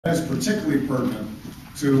That is particularly pertinent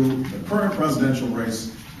to the current presidential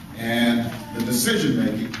race and the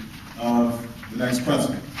decision-making of the next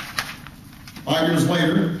president. 5 years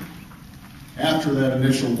later, after that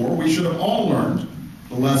initial war, we should have all learned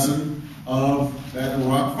the lesson of that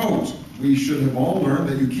Iraq vote. We should have all learned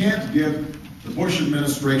that you can't give the Bush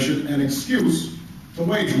administration an excuse to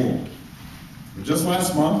wage war. But just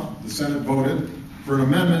last month, the Senate voted for an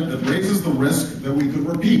amendment that raises the risk that we could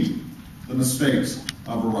repeat the mistakes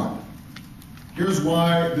of Iraq. Here's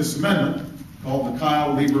why this amendment, called the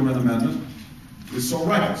Kyle Lieberman Amendment, is so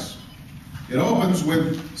reckless. It opens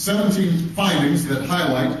with 17 findings that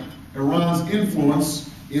highlight Iran's influence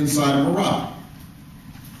inside of Iraq.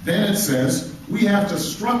 Then it says we have to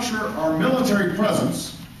structure our military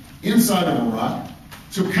presence inside of Iraq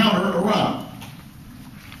to counter Iran.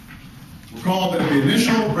 Recall that the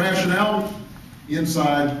initial rationale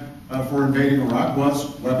inside for invading Iraq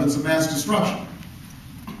was weapons of mass destruction.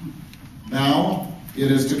 Now it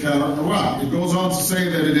is to counter Iraq. It goes on to say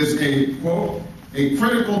that it is a, quote, a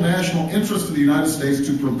critical national interest of the United States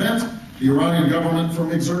to prevent the Iranian government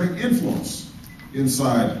from exerting influence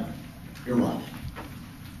inside Iraq.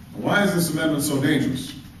 Why is this amendment so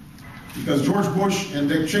dangerous? Because George Bush and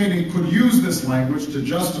Dick Cheney could use this language to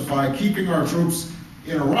justify keeping our troops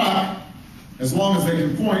in Iraq as long as they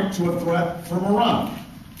can point to a threat from Iran.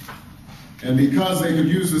 And because they could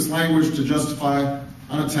use this language to justify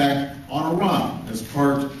an attack on Iran as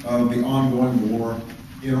part of the ongoing war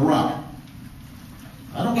in Iraq.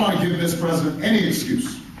 I don't want to give this president any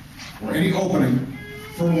excuse or any opening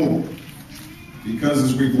for war. Because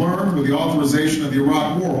as we've learned with the authorization of the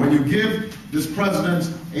Iraq War, when you give this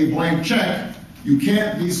president a blank check, you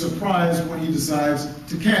can't be surprised when he decides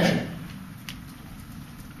to cash it.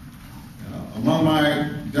 Among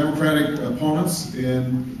my Democratic opponents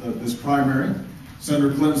in this primary,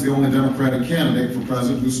 Senator Clinton's the only Democratic candidate for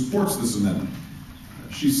president who supports this amendment.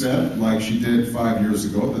 She said, like she did 5 years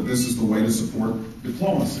ago, that this is the way to support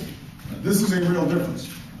diplomacy. This is a real difference.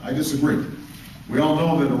 I disagree. We all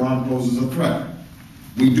know that Iran poses a threat.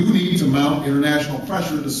 We do need to mount international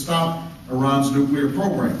pressure to stop Iran's nuclear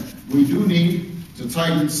program. We do need to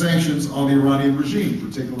tighten sanctions on the Iranian regime,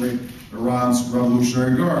 particularly Iran's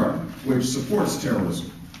Revolutionary Guard, which supports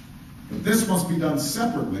terrorism. But this must be done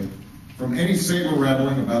separately from any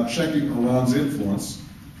saber-rattling about checking Iran's influence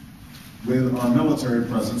with our military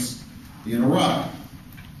presence in Iraq.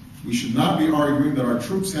 We should not be arguing that our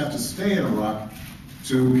troops have to stay in Iraq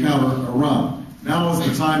to counter Iran. Now is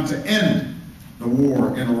the time to end the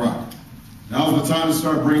war in Iraq. Now is the time to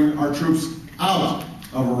start bringing our troops out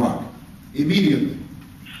of Iraq immediately.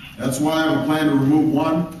 That's why I have a plan to remove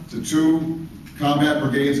 1 to 2 combat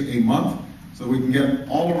brigades a month so we can get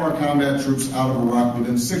all of our combat troops out of Iraq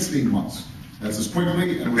within 16 months. That's as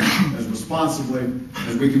quickly and as responsibly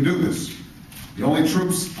as we can do this. The only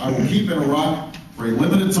troops I will keep in Iraq for a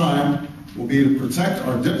limited time will be to protect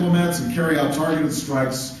our diplomats and carry out targeted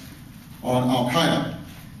strikes on al-Qaeda,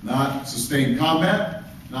 not sustain combat,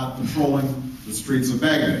 not controlling the streets of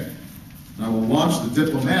Baghdad. And I will launch the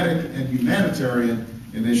diplomatic and humanitarian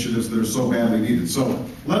initiatives that are so badly needed. So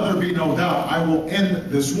let there be no doubt, I will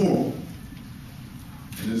end this war.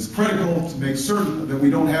 And it is critical to make certain that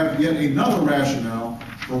we don't have yet another rationale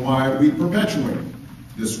for why we perpetuate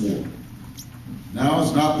this war. Now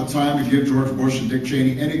is not the time to give George Bush and Dick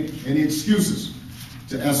Cheney any excuses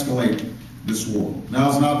to escalate this war.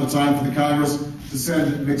 Now is not the time for the Congress to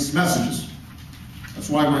send mixed messages. That's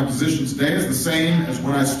why my position today is the same as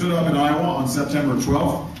when I stood up in Iowa on September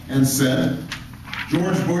 12th and said,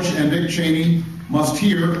 George Bush and Dick Cheney must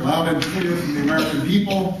hear loud and clear from the American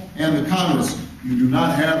people and the Congress. You do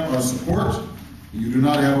not have our support, and you do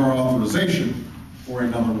not have our authorization for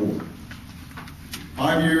another war.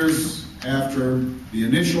 5 years after the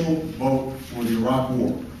initial vote for the Iraq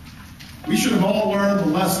War, we should have all learned the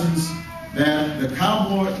lessons that the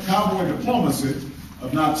cowboy diplomacy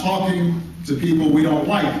of not talking to people we don't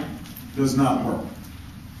like does not work.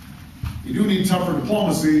 You do need tougher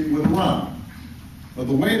diplomacy with Iran. But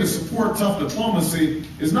the way to support tough diplomacy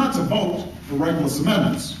is not to vote for reckless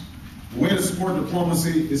amendments. The way to support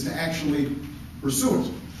diplomacy is to actually pursue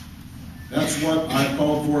it. That's what I've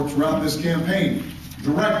called for throughout this campaign.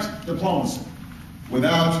 Direct diplomacy,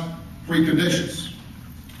 without preconditions.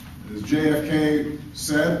 As JFK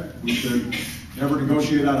said, we should never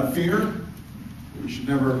negotiate out of fear. We should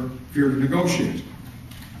never fear to negotiate.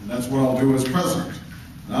 And that's what I'll do as president.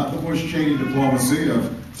 Not the Bush-Cheney diplomacy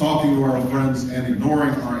of talking to our friends and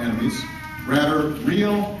ignoring our enemies. Rather,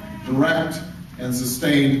 real, direct, and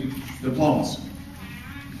sustained diplomacy.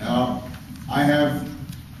 Now, I have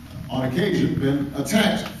on occasion, been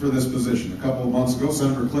attacked for this position. A couple of months ago,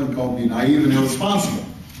 Senator Clinton called me naive and irresponsible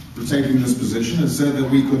for taking this position and said that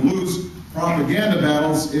we could lose propaganda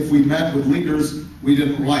battles if we met with leaders we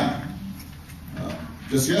didn't like.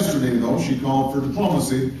 Just yesterday, though, she called for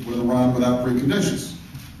diplomacy with Iran without preconditions.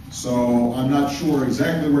 So I'm not sure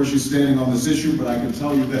exactly where she's standing on this issue, but I can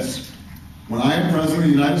tell you this. When I am President of the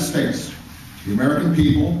United States, the American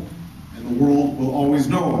people and the world will always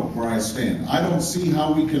know where I stand. I don't see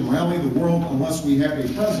how we can rally the world unless we have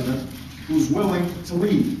a president who's willing to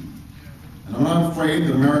lead. And I'm not afraid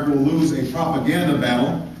that America will lose a propaganda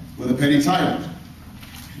battle with a petty tyrant.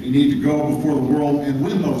 We need to go before the world and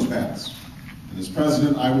win those battles. And as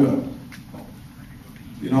president, I will.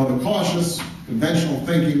 You know, the cautious, conventional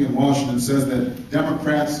thinking in Washington says that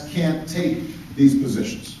Democrats can't take these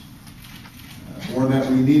positions, or that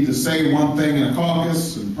we need to say one thing in a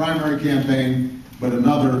caucus and primary campaign, but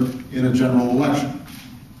another in a general election.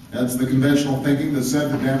 That's the conventional thinking that said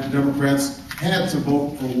that Democrats had to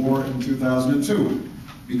vote for war in 2002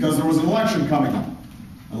 because there was an election coming up.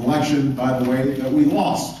 An election, by the way, that we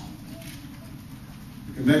lost.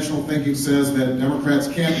 Conventional thinking says that Democrats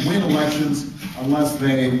can't win elections unless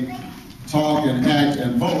they talk and act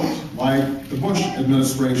and vote like the Bush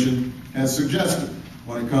administration has suggested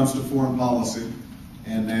when it comes to foreign policy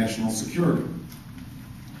and national security.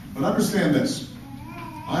 But understand this,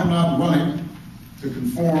 I'm not running to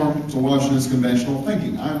conform to Washington's conventional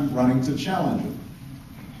thinking. I'm running to challenge it.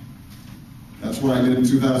 That's what I did in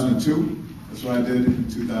 2002, that's what I did in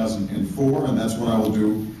 2004, and that's what I will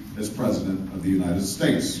do as President of the United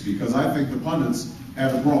States, because I think the pundits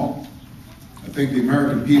have it wrong. I think the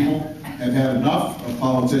American people have had enough of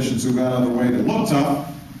politicians who got out of the way that look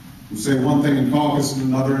tough, who say one thing in caucus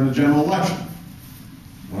and another in a general election.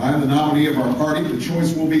 When I'm the nominee of our party, the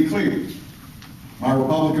choice will be clear. My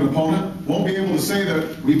Republican opponent won't be able to say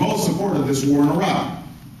that we both supported this war in Iraq.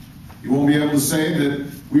 He won't be able to say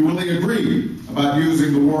that we really agree about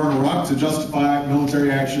using the war in Iraq to justify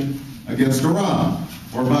military action against Iran,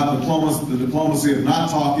 or about the diplomacy of not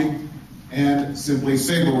talking and simply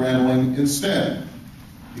saber-rattling instead.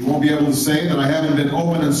 He won't be able to say that I haven't been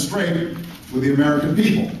open and straight with the American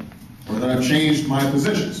people, or that I've changed my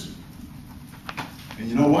positions. And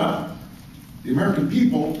you know what? The American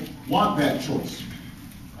people want that choice.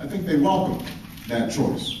 I think they welcome that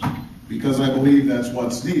choice, because I believe that's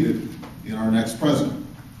what's needed in our next president.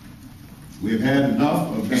 We have had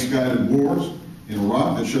enough of misguided wars in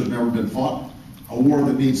Iraq that should have never been fought, a war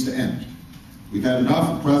that needs to end. We've had enough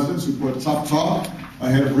of presidents who put tough talk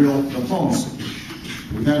ahead of real diplomacy.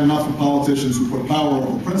 We've had enough of politicians who put power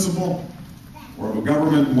over principle, or of a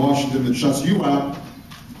government in Washington that shuts you out,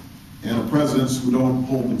 and of presidents who don't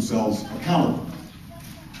hold themselves accountable.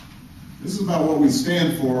 This is about what we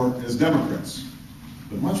stand for as Democrats.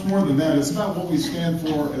 But much more than that, it's about what we stand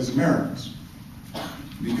for as Americans.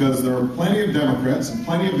 Because there are plenty of Democrats and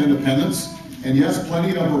plenty of independents, and yes,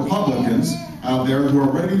 plenty of Republicans out there who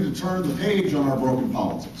are ready to turn the page on our broken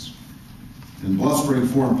politics and blustering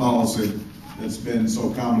foreign policy that's been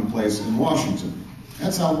so commonplace in Washington.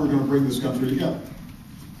 That's how we're going to bring this country together.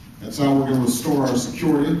 That's how we're going to restore our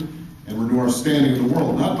security and renew our standing in the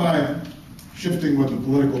world, not by shifting with the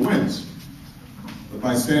political winds, but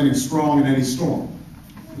by standing strong in any storm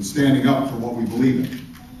and standing up for what we believe in.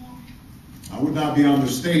 I would not be on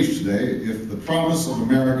this stage today if the promise of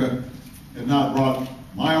America had not brought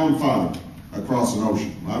my own father across an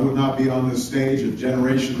ocean. I would not be on this stage if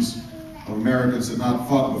generations of Americans had not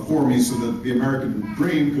fought before me so that the American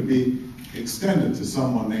dream could be extended to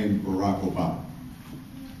someone named Barack Obama.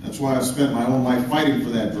 That's why I've spent my own life fighting for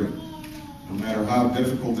that dream, no matter how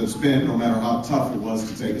difficult it's been, no matter how tough it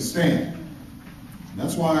was to take a stand. And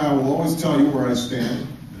that's why I will always tell you where I stand,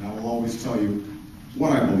 and I will always tell you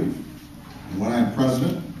what I believe. And when I'm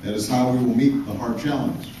president, that is how we will meet the hard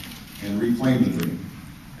challenges and reclaim the dream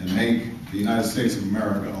and make the United States of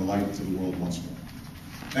America a light to the world once more.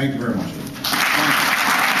 Thank you very much, everyone.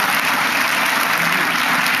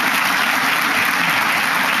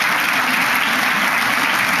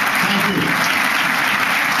 Thank you.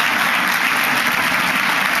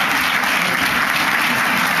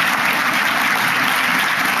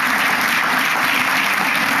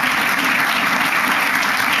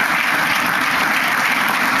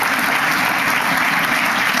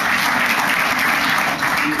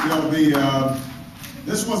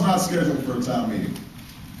 This was not scheduled for a town meeting,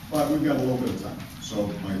 but we've got a little bit of time, so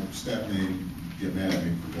my staff may get mad at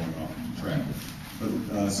me for going off track.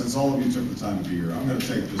 But since all of you took the time to be here, I'm going to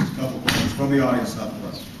take just a couple questions from the audience, not the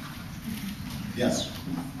rest. Yes.